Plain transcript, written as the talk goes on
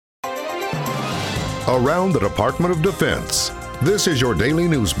around the Department of Defense. This is your daily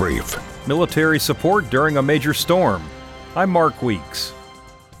news brief. Military support during a major storm. I'm Mark Weeks.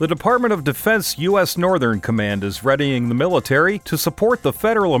 The Department of Defense U.S. Northern Command is readying the military to support the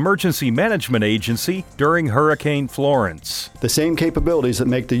Federal Emergency Management Agency during Hurricane Florence. The same capabilities that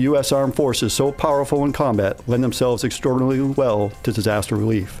make the U.S. Armed Forces so powerful in combat lend themselves extraordinarily well to disaster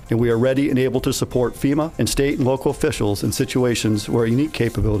relief. And we are ready and able to support FEMA and state and local officials in situations where unique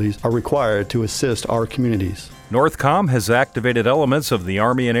capabilities are required to assist our communities. NORTHCOM has activated elements of the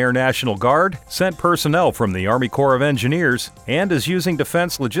Army and Air National Guard, sent personnel from the Army Corps of Engineers, and is using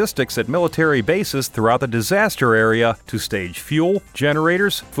defense logistics at military bases throughout the disaster area to stage fuel,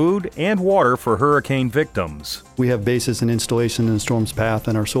 generators, food, and water for hurricane victims. We have bases and installation in the storm's path,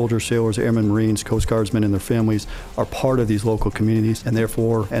 and our soldiers, sailors, airmen, Marines, Coast Guardsmen, and their families are part of these local communities, and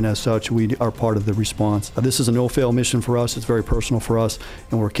therefore, and as such, we are part of the response. This is a no-fail mission for us. It's very personal for us,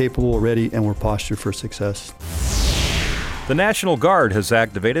 and we're capable, ready, and we're postured for success. The National Guard has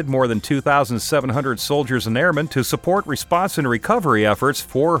activated more than 2,700 soldiers and airmen to support response and recovery efforts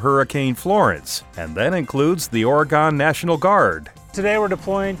for Hurricane Florence, and that includes the Oregon National Guard. Today we're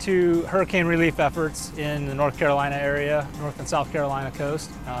deploying to hurricane relief efforts in the North Carolina area, North and South Carolina coast,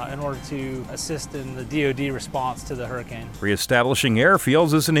 in order to assist in the DoD response to the hurricane. Reestablishing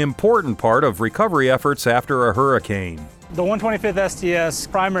airfields is an important part of recovery efforts after a hurricane. The 125th STS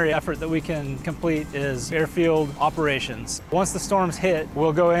primary effort that we can complete is airfield operations. Once the storms hit,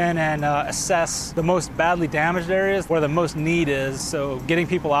 we'll go in and assess the most badly damaged areas where the most need is, so getting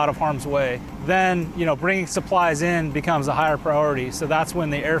people out of harm's way. Then, bringing supplies in becomes a higher priority, so that's when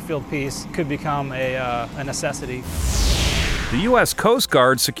the airfield piece could become a necessity. The U.S. Coast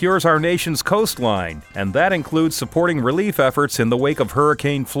Guard secures our nation's coastline, and that includes supporting relief efforts in the wake of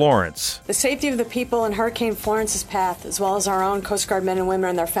Hurricane Florence. The safety of the people in Hurricane Florence's path, as well as our own Coast Guard men and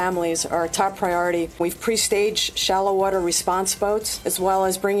women and their families, are a top priority. We've pre-staged shallow water response boats, as well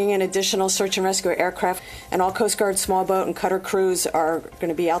as bringing in additional search and rescue aircraft, and all Coast Guard small boat and cutter crews are going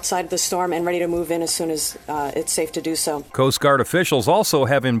to be outside of the storm and ready to move in as soon as it's safe to do so. Coast Guard officials also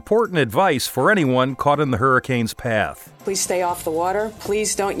have important advice for anyone caught in the hurricane's path. Please stay off the water.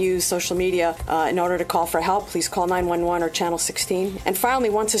 Please don't use social media in order to call for help. Please call 911 or Channel 16. And finally,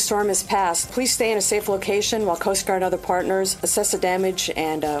 once the storm has passed, please stay in a safe location while Coast Guard and other partners assess the damage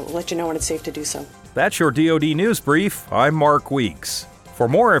and let you know when it's safe to do so. That's your DoD News Brief. I'm Mark Weeks. For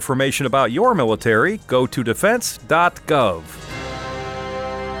more information about your military, go to defense.gov.